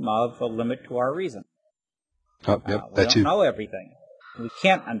problem of a limit to our reason. Oh, yep, we that don't too. know everything. We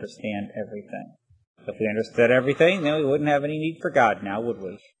can't understand everything. If we understood everything, then we wouldn't have any need for God now, would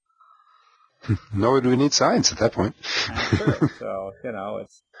we? Nor would we need science at that point. Sure. So,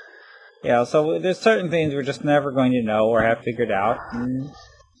 so there's certain things we're just never going to know or have figured out, and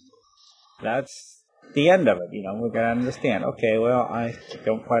that's the end of it. We've got to understand. Okay, well, I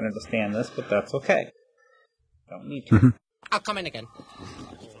don't quite understand this, but that's okay. Don't need to. Mm-hmm. I'll come in again.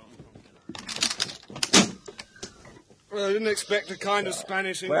 Well, I didn't expect a kind of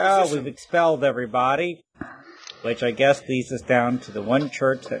Spanish Inquisition. Well, we've expelled everybody, which I guess leads us down to the one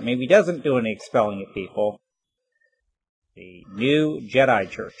church that maybe doesn't do any expelling of people. The New Jedi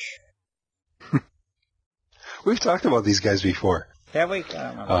Church. We've talked about these guys before. Have we? I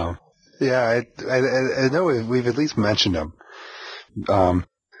don't remember. Yeah, I know we've at least mentioned them.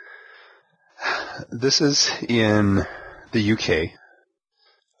 This is in the UK.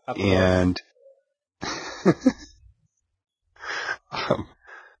 And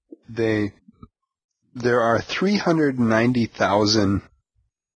there are 390,000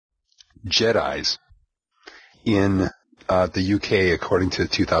 Jedis in the UK according to the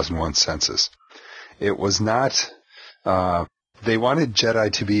 2001 census. It was not they wanted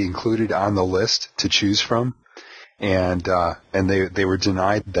Jedi to be included on the list to choose from, and they were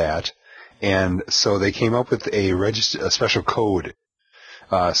denied that, and so they came up with a special code,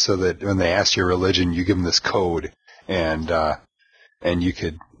 so that when they asked your religion, you give them this code, and you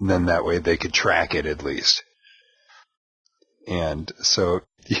could, then that way they could track it at least. And so,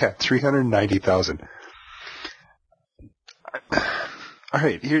 yeah, 390,000. All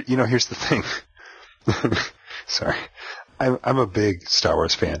right, here's the thing. Sorry. I'm a big Star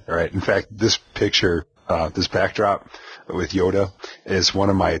Wars fan, all right? In fact, this picture, this backdrop with Yoda is one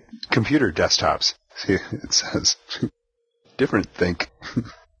of my computer desktops. See, it says, different think.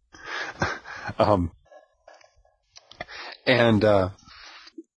 And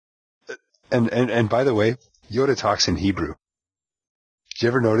by the way, Yoda talks in Hebrew. Did you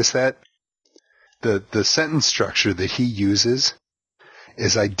ever notice that? The sentence structure that he uses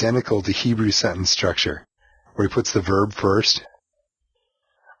is identical to Hebrew sentence structure, where he puts the verb first.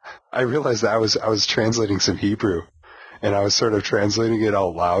 I realized that I was translating some Hebrew, and I was sort of translating it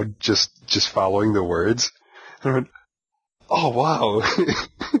out loud, just following the words. And I went, oh wow,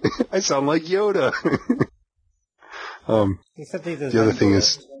 I sound like Yoda.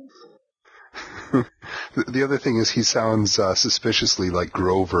 The other thing is he sounds suspiciously like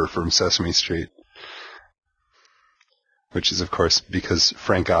Grover from Sesame Street. Which is, of course, because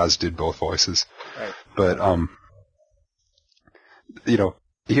Frank Oz did both voices. Right. But,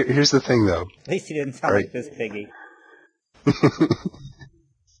 here's the thing, though. At least he didn't sound like this piggy. All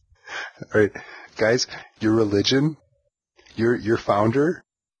right, guys, your religion, your founder,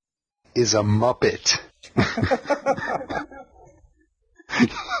 is a Muppet.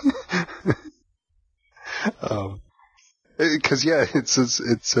 Because it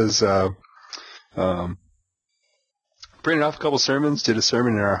says, printed off a couple sermons, did a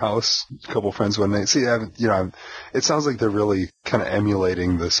sermon in our house, a couple friends one night. See, it sounds like they're really kind of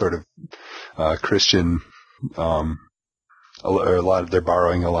emulating the sort of Christian, they're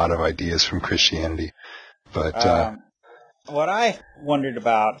borrowing a lot of ideas from Christianity. But what I wondered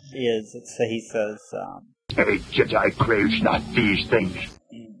about is, he says, a Jedi craves not these things.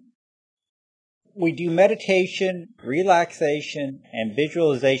 We do meditation, relaxation, and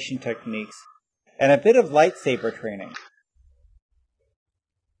visualization techniques, and a bit of lightsaber training.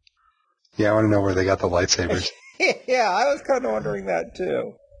 Yeah, I want to know where they got the lightsabers. Yeah, I was kind of wondering that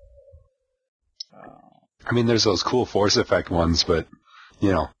too. I mean, there's those cool force effect ones, but,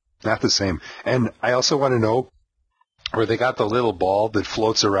 not the same. And I also want to know where they got the little ball that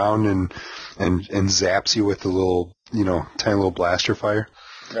floats around and zaps you with the little, tiny little blaster fire.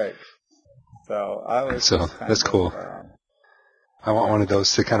 Right. So that's cool. I want one of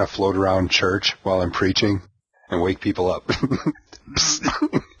those to kind of float around church while I'm preaching and wake people up.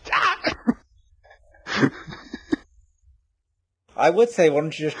 I would say, why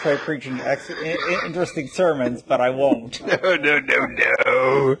don't you just try preaching interesting sermons, but I won't.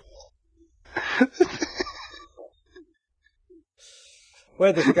 No. We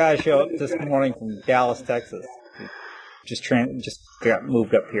had this guy show up this morning from Dallas, Texas. He just got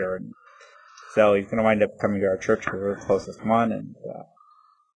moved up here, and so he's going to wind up coming to our church because we're the closest one. And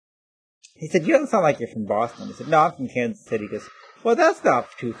he said, "You don't sound like you're from Boston." I said, "No, I'm from Kansas City." He goes, "Well, that's not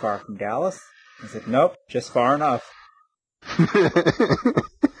too far from Dallas." I said, "Nope, just far enough."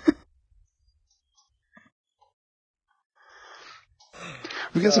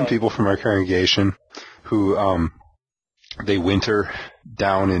 We got some people from our congregation who they winter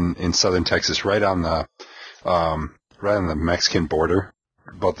down in southern Texas, right on the Mexican border,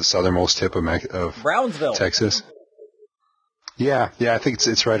 about the southernmost tip of Brownsville, Texas. Yeah, I think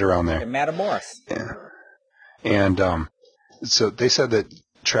it's right around there. In Matamoros. Yeah. And so they said that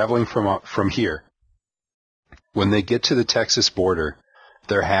traveling from here, when they get to the Texas border,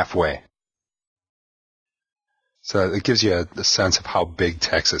 they're halfway. So it gives you a sense of how big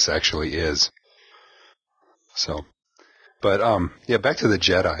Texas actually is. So, but back to the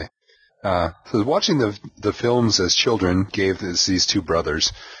Jedi. So watching the films as children gave these two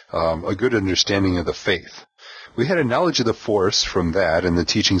brothers a good understanding of the faith. We had a knowledge of the Force from that and the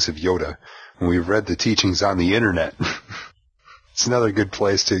teachings of Yoda, and we've read the teachings on the internet. It's another good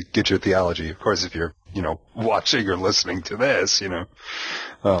place to get your theology. Of course, if you're, watching or listening to this,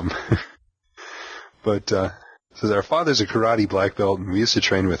 But, so our father's a karate black belt, and we used to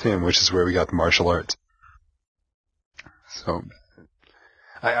train with him, which is where we got the martial arts. So,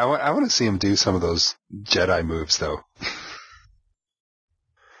 I want to see him do some of those Jedi moves, though.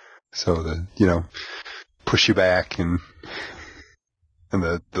 So push you back and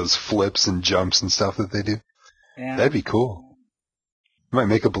those flips and jumps and stuff that they do. Yeah. That'd be cool. Might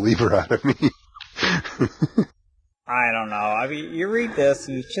make a believer out of me. I don't know. I mean, you read this,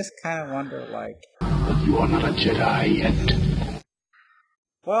 and you just kind of wonder, like... But you are not a Jedi yet.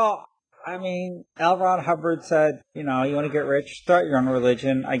 Well, I mean, L. Ron Hubbard said, you know, you want to get rich, start your own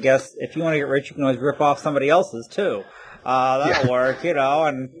religion. I guess if you want to get rich, you can always rip off somebody else's, too. That'll work, you know,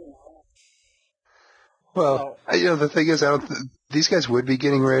 and... Well, you know, the thing is, these guys would be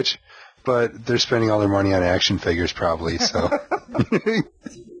getting rich, but they're spending all their money on action figures, probably, so...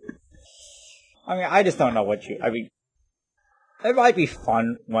 I mean, I just don't know I mean, it might be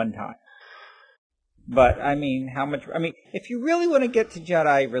fun one time. But, I mean, if you really want to get to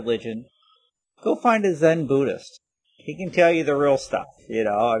Jedi religion, go find a Zen Buddhist. He can tell you the real stuff, you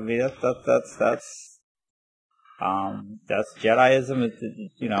know? I mean, that's Jediism,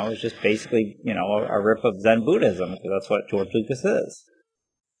 you know, it's just basically, you know, a rip of Zen Buddhism, because that's what George Lucas is.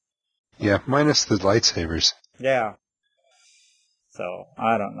 Yeah, minus the lightsabers. Yeah. So,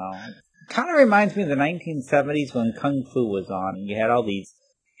 I don't know. It kind of reminds me of the 1970s when Kung Fu was on, and you had all these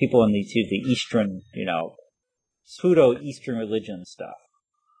people in the Eastern, you know, pseudo-Eastern religion stuff.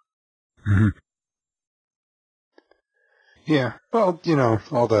 Mm-hmm. Yeah, well, you know,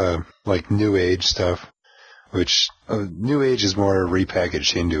 all the, like, New Age stuff, which, New Age is more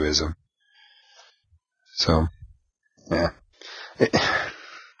repackaged Hinduism. So, yeah.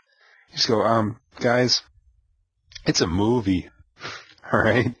 Just go, guys, it's a movie,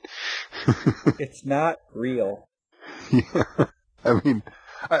 alright? It's not real. Yeah, I mean,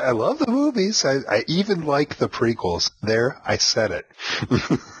 I love the movies. I even like the prequels. There, I said it.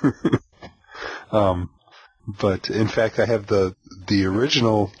 But in fact, I have the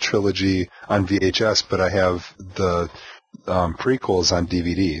original trilogy on VHS, but I have the prequels on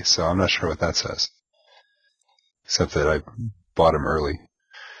DVD, so I'm not sure what that says. Except that I bought them early.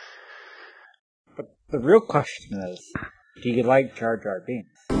 But the real question is, do you like Jar Jar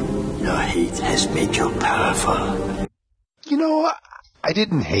Binks? Your hate has made you powerful. You know, I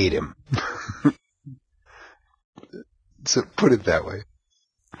didn't hate him. So put it that way.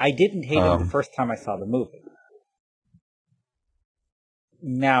 I didn't hate him the first time I saw the movie.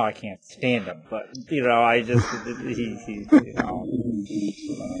 Now I can't stand him, but, you know, I just, he's you know.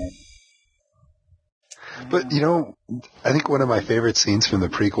 But, you know, I think one of my favorite scenes from the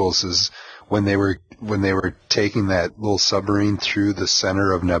prequels is when they were taking that little submarine through the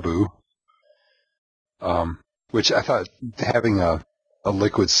center of Naboo. Which I thought having a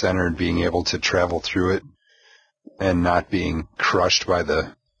liquid center and being able to travel through it and not being crushed by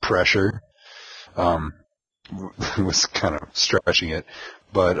the pressure, was kind of stretching it.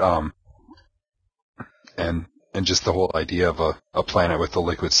 But, and just the whole idea of a planet with a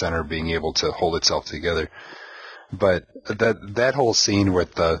liquid center being able to hold itself together. But that whole scene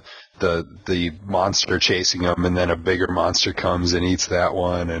with the monster chasing them and then a bigger monster comes and eats that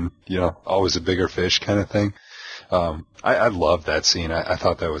one and, you know, always a bigger fish kind of thing. I loved that scene. I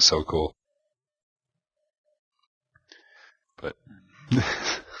thought that was so cool. But,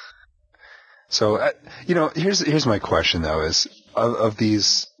 so, you know, here's my question though is, of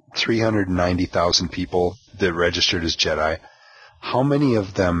these 390,000 people that registered as Jedi, how many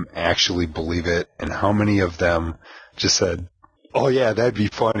of them actually believe it and how many of them just said, oh yeah, that'd be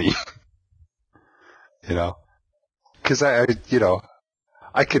funny? You know? Cause you know,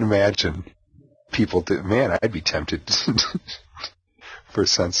 I can imagine people man, I'd be tempted for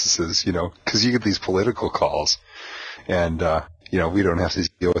censuses, you know, cause you get these political calls and, you know, we don't have to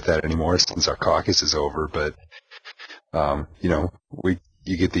deal with that anymore since our caucus is over, but, you know,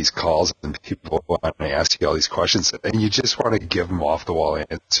 you get these calls and people want to ask you all these questions and you just want to give them off the wall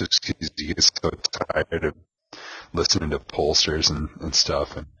answers because you get so tired of listening to pollsters and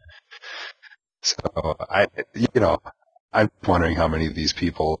stuff. And so I'm wondering how many of these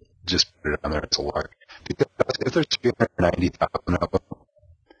people just put it on there as a lark. Because if there's 390,000 of them,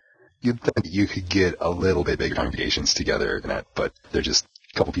 you'd think you could get a little bit bigger congregations together than that, but they're just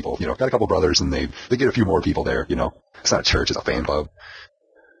a couple people, you know, got a couple brothers and they get a few more people there, you know. It's not a church, it's a fan club.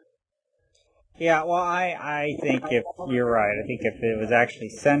 Yeah, well, I think if you're right, I think if it was actually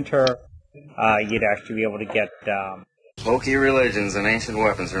center, you'd actually be able to get, Bulky religions and ancient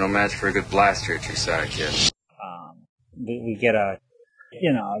weapons are no match for a good blaster at your side, kid. we get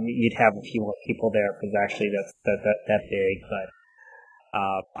you know, you'd have a few more people there because actually that big, but,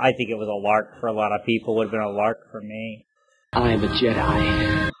 I think it was a lark for a lot of people, would have been a lark for me. I am a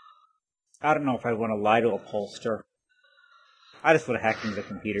Jedi. I don't know if I want to lie to a pollster. I just would have hacked into the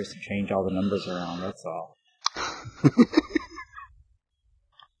computers to change all the numbers around, that's all.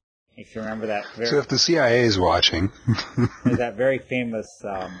 If you remember that so if the CIA is watching... there's that very famous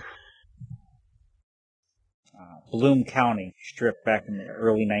Bloom County strip back in the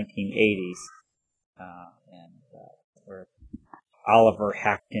early 1980s. And Oliver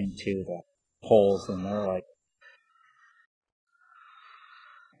hacked into the polls, and they're like,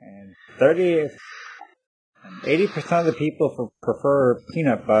 and 80% of the people prefer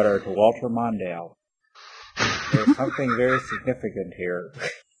peanut butter to Walter Mondale. There's something very significant here.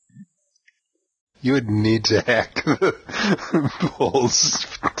 You would need to hack the polls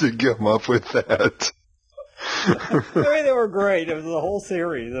to come up with that. I mean, they were great. It was the whole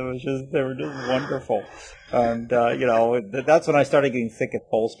series. They were just wonderful. And, that's when I started getting sick of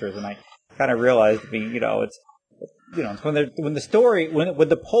pollsters, and I kind of realized, it's when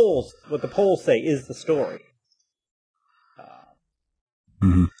the polls, what the polls say is the story.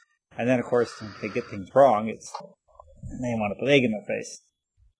 Mm-hmm. And then, of course, if they get things wrong, they want a plague in their face.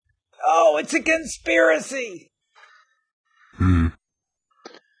 Oh, it's a conspiracy! Hmm.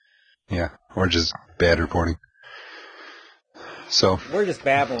 Yeah, or just bad reporting. So we're just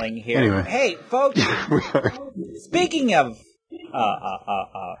babbling here. Anyway. Hey, folks, speaking of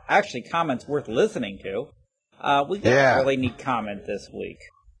actually comments worth listening to, we got a really neat comment this week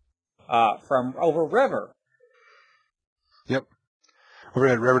from over River. Yep. Over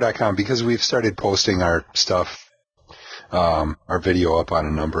at River.com, because we've started posting our stuff, our video up on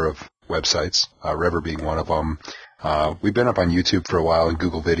a number of websites, River being one of them. We've been up on YouTube for a while and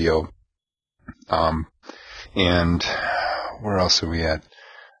Google Video. And where else are we at?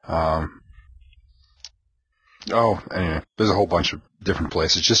 Anyway, there's a whole bunch of different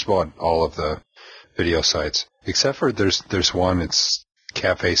places, just about all of the video sites. Except for there's one, it's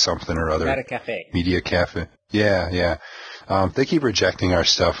Cafe something or other. Meta Cafe. Media Cafe. Yeah. They keep rejecting our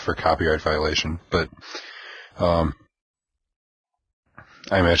stuff for copyright violation, but I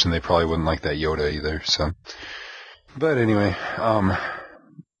imagine they probably wouldn't like that Yoda either, so. But anyway,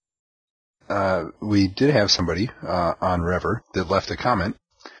 we did have somebody on Rever that left a comment,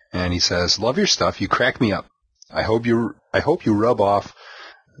 and he says, "Love your stuff. You crack me up. I hope you rub off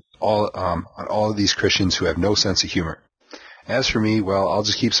on all of these Christians who have no sense of humor. As for me, well, I'll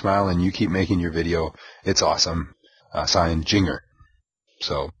just keep smiling. You keep making your video. It's awesome. Signed, Jinger."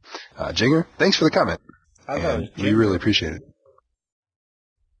 So, Jinger, thanks for the comment. And we really appreciate it.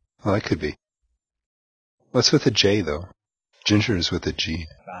 Well, that could be. What's with a J, though? Ginger is with a G.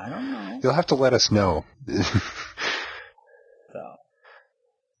 I don't know. You'll have to let us know.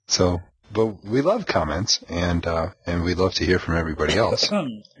 So, but we love comments, and we'd love to hear from everybody else.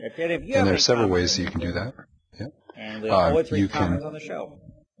 And there are several ways that you can do that. Yep. And we'll always read comments on the show.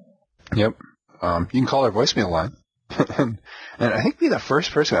 Yep. You can call our voicemail line. and I think be the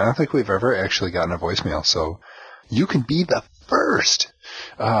first person. I don't think we've ever actually gotten a voicemail, so you can be the first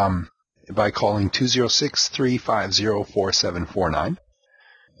by calling 206-350-4749.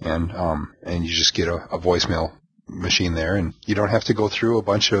 And you just get a voicemail machine there, and you don't have to go through a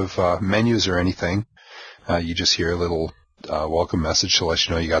bunch of menus or anything. You just hear a little welcome message to let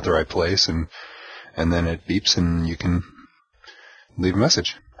you know you got the right place, and then it beeps and you can leave a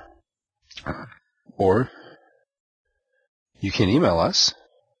message. Or you can email us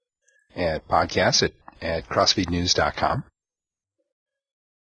at podcast@crossfeednews.com.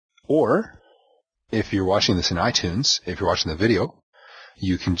 Or if you're watching this in iTunes, if you're watching the video,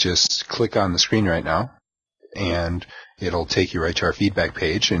 you can just click on the screen right now, and it'll take you right to our feedback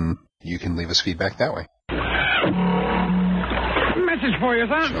page, and you can leave us feedback that way. Message for you,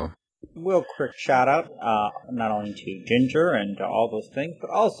 son. So, real quick shout out, not only to Ginger and to all those things, but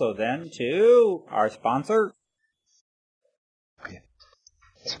also then to our sponsor.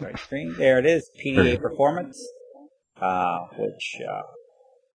 Right screen. There it is, PDA Performance, which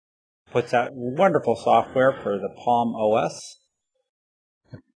puts out wonderful software for the Palm OS.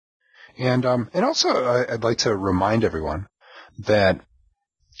 And also, I'd like to remind everyone that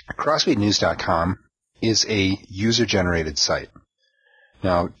CrossFeedNews.com is a user-generated site.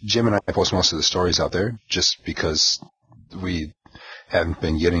 Now, Jim and I post most of the stories out there just because we haven't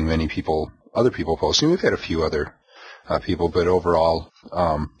been getting many other people posting. We've had a few other people, but overall,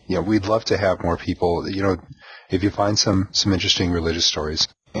 we'd love to have more people. If you find some interesting religious stories,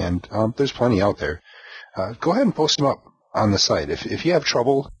 and there's plenty out there, go ahead and post them up on the site. If you have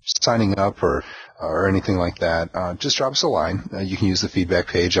trouble signing up or anything like that, just drop us a line. You can use the feedback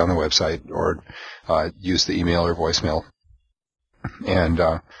page on the website, or use the email or voicemail, and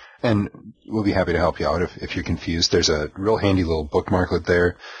we'll be happy to help you out if you're confused. There's a real handy little bookmarklet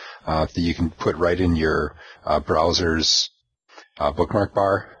there that you can put right in your browser's bookmark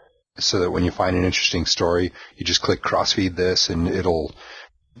bar, so that when you find an interesting story, you just click crossfeed this, and it'll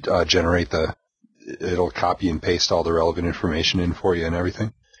it'll copy and paste all the relevant information in for you and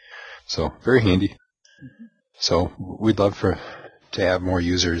everything. So, very handy. So, we'd love to have more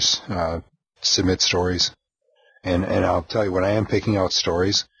users submit stories. And I'll tell you, when I am picking out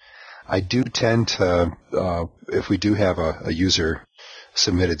stories, I do tend to, if we do have a user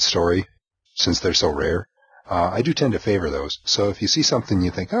submitted story, since they're so rare, I do tend to favor those. So if you see something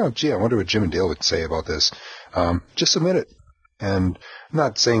you think, oh, gee, I wonder what Jim and Dale would say about this, just submit it. And I'm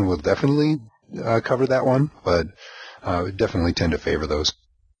not saying we'll definitely cover that one, but we definitely tend to favor those.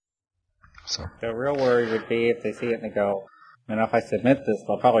 So the real worry would be if they see it and they go, if I submit this,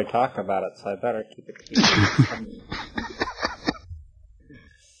 they'll probably talk about it, so I better keep it clean.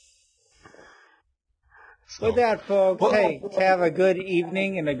 With that, folks, hey, have a good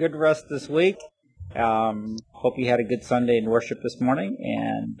evening and a good rest this week. Hope you had a good Sunday in worship this morning,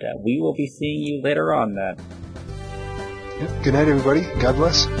 and we will be seeing you later on then. Good night, everybody. God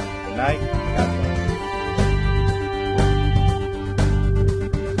bless. Good night. God bless.